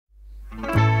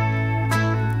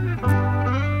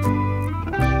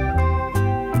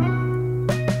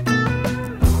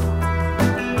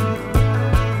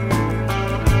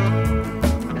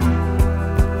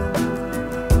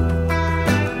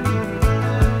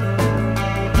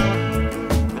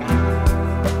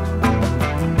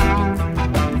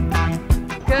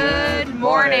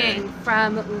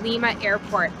from Lima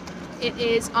Airport. It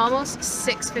is almost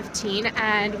 6:15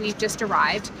 and we've just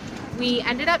arrived. We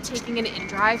ended up taking an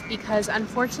InDrive because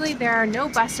unfortunately there are no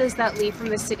buses that leave from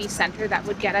the city center that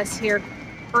would get us here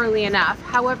early enough.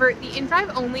 However, the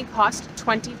InDrive only cost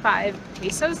 25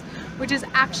 pesos, which is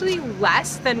actually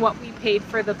less than what we paid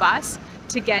for the bus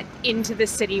to get into the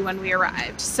city when we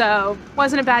arrived. So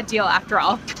wasn't a bad deal after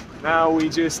all. Now we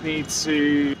just need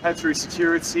to head through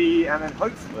security and then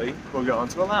hopefully we'll get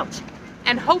onto a lounge.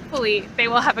 And hopefully they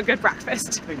will have a good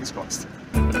breakfast. Fingers crossed.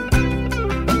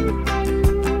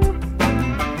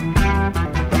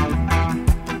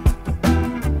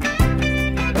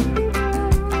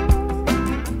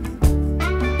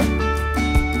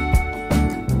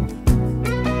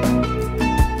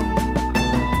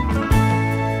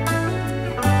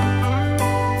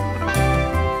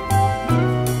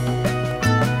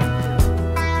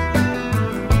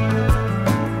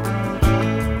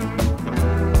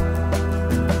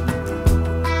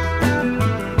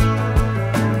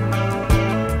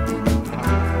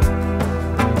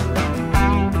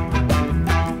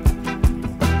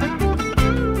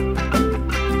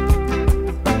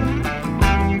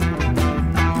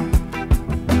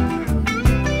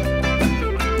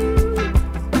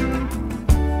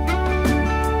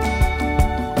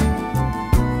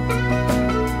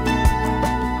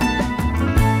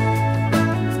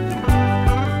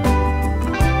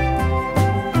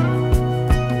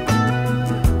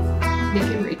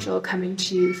 Coming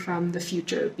to you from the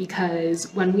future,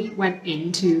 because when we went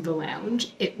into the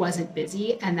lounge it wasn't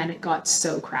busy and then it got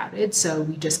so crowded, so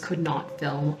we just could not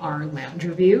film our lounge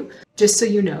review. Just so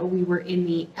you know, we were in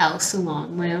the El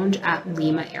Salon lounge at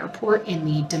Lima Airport in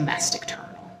the domestic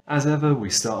terminal. As ever, we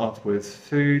start off with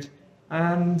food,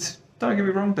 and don't get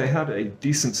me wrong, they had a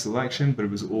decent selection, but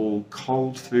it was all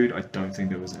cold food. I don't think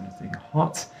there was anything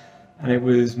hot, and it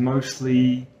was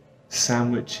mostly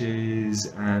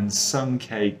sandwiches and some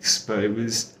cakes, but it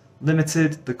was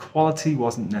limited. The quality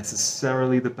wasn't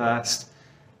necessarily the best,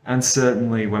 and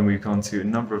certainly when we've gone to a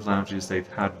number of lounges, they've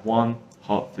had one,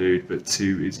 hot food, but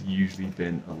two, it's usually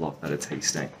been a lot better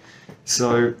tasting.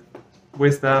 So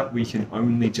with that, we can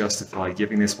only justify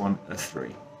giving this one a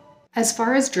 3. As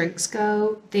far as drinks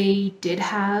go, they did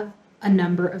have a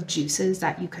number of juices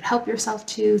that you could help yourself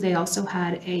to. They also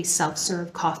had a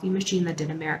self-serve coffee machine that did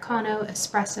Americano,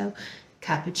 espresso,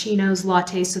 cappuccinos,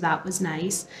 lattes, so that was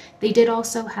nice. They did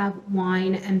also have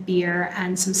wine and beer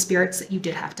and some spirits that you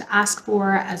did have to ask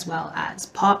for, as well as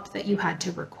pop that you had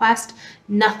to request.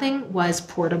 Nothing was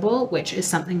portable, which is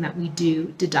something that we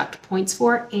do deduct points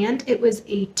for, and it was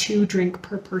a 2-drink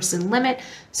per person limit,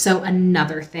 so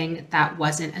another thing that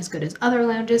wasn't as good as other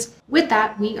lounges. With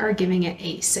that, we are giving it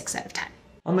a 6 out of 10.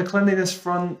 On the cleanliness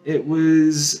front, it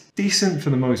was decent for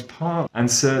the most part, and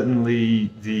certainly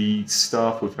the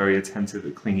staff were very attentive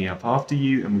at cleaning up after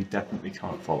you, and we definitely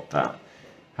can't fault that.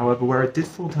 However, where it did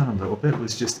fall down a little bit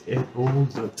was just it all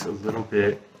looked a little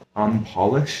bit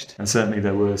unpolished, and certainly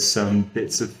there were some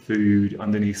bits of food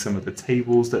underneath some of the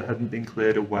tables that hadn't been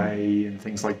cleared away and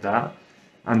things like that,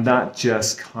 and that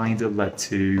just kind of led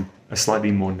to a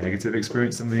slightly more negative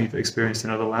experience than we've experienced in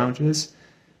other lounges.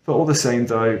 But all the same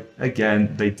though,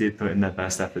 again, they did put in their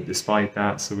best effort despite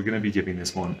that, so we're going to be giving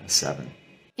this one a 7.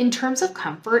 In terms of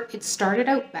comfort, it started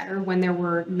out better when there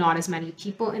were not as many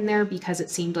people in there because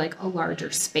it seemed like a larger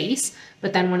space,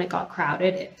 but then when it got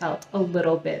crowded, it felt a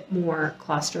little bit more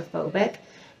claustrophobic.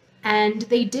 And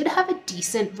they did have a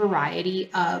decent variety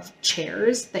of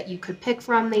chairs that you could pick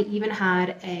from. They even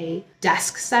had a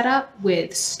desk setup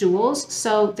with stools,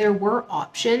 so there were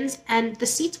options and the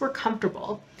seats were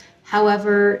comfortable.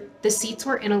 However, the seats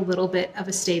were in a little bit of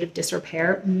a state of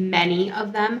disrepair. Many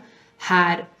of them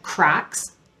had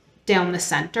cracks down the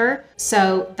center,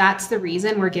 so that's the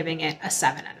reason we're giving it a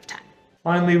 7 out of 10.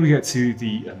 Finally, we get to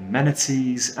the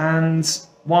amenities, and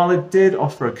while it did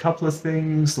offer a couple of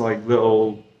things like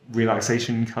little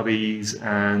relaxation cubbies,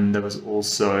 and there was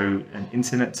also an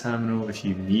internet terminal if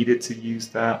you needed to use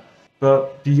that,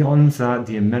 but beyond that,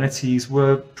 the amenities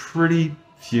were pretty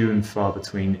few and far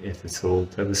between, if at all.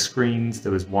 There were screens,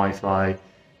 there was Wi-Fi,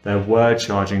 there were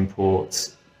charging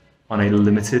ports on a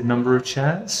limited number of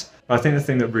chairs. I think the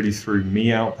thing that really threw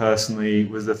me out personally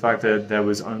was the fact that there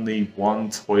was only one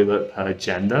toilet per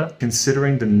gender.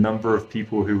 Considering the number of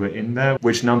people who were in there,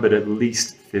 which numbered at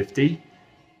least 50,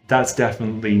 that's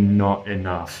definitely not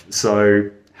enough.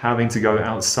 So having to go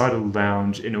outside of the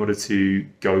lounge in order to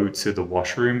go to the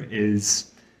washroom is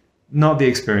not the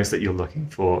experience that you're looking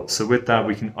for. So with that,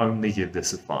 we can only give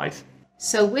this a 5.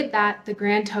 So with that, the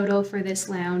grand total for this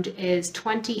lounge is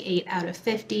 28 out of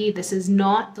 50. This is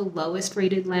not the lowest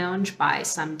rated lounge by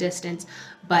some distance,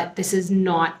 but this is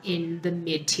not in the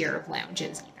mid-tier of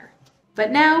lounges either. But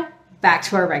now, back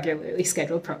to our regularly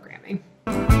scheduled programming.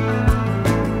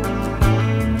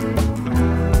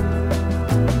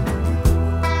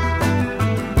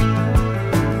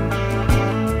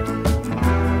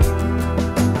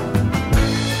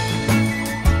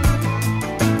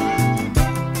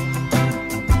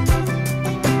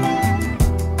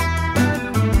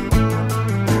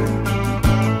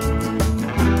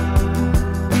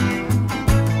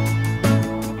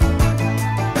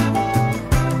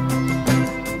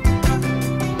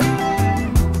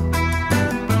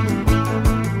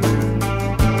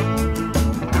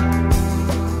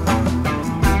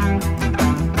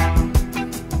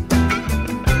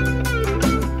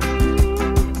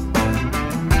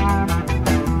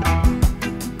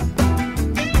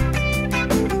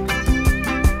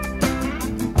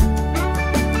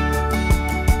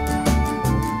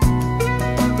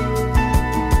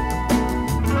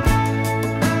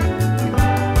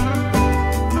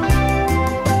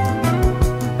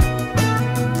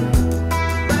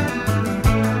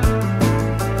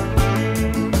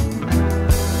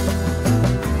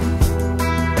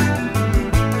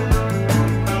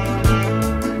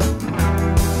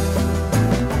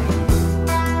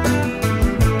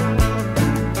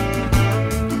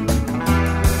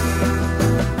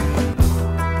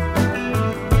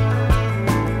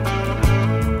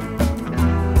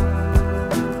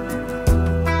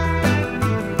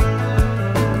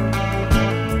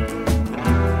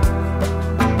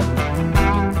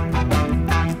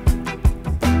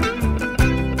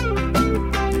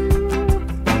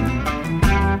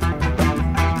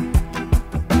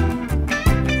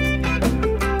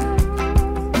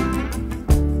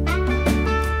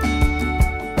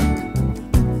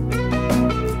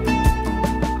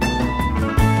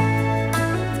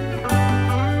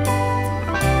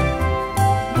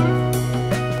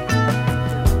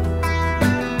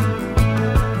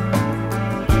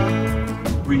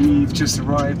 We've just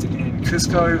arrived in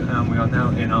Cusco and we are now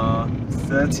in our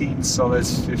 13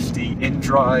 soles 50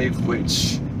 InDrive,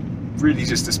 which really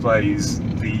just displays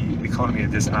the economy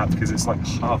of this app because it's like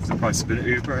half the price of an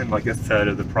Uber and like a third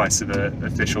of the price of an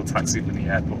official taxi from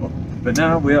the airport. But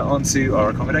now we're on to our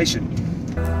accommodation.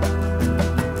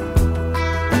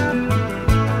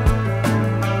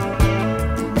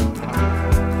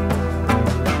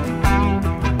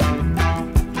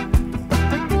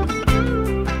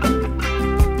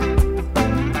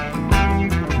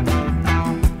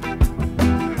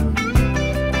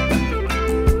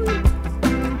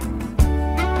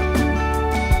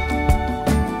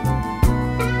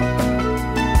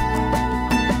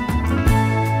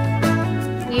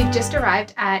 Just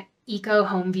arrived at Eco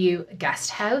Homeview Guest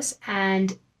House,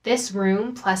 and this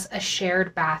room plus a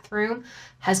shared bathroom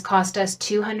has cost us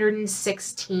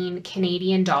 216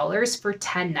 Canadian dollars for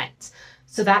 10 nights.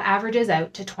 So that averages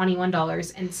out to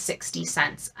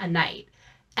 $21.60 a night.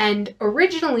 And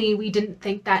originally we didn't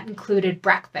think that included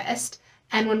breakfast.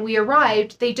 And when we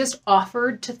arrived, they just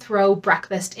offered to throw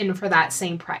breakfast in for that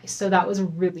same price. So that was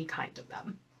really kind of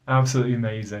them. Absolutely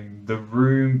amazing. The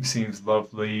room seems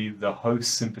lovely. The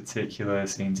hosts in particular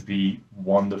seem to be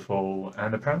wonderful.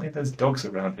 And apparently there's dogs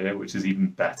around here, which is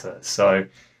even better. So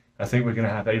I think we're going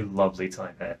to have a lovely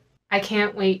time here. I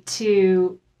can't wait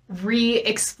to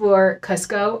re-explore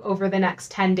Cusco over the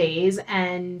next 10 days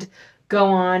and go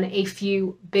on a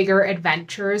few bigger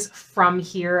adventures from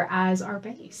here as our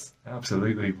base.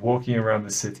 Absolutely. Walking around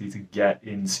the city to get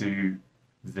into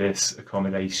this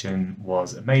accommodation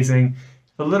was amazing.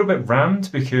 A little bit rammed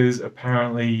because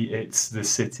apparently it's the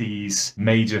city's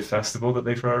major festival that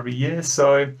they throw every year,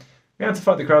 so we had to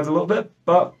fight the crowds a little bit,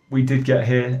 but we did get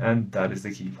here and that is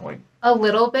the key point. A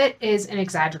little bit is an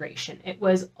exaggeration. It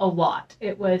was a lot.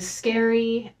 It was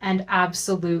scary and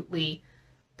absolutely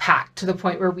packed to the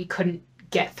point where we couldn't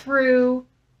get through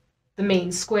the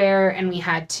main square and we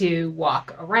had to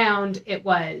walk around. It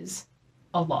was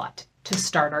a lot to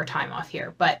start our time off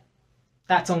here, but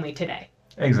that's only today.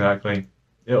 Exactly.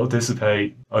 It'll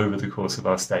dissipate over the course of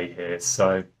our stay here,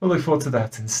 so we'll look forward to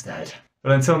that instead.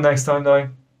 But until next time though,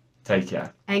 take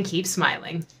care. And keep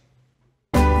smiling.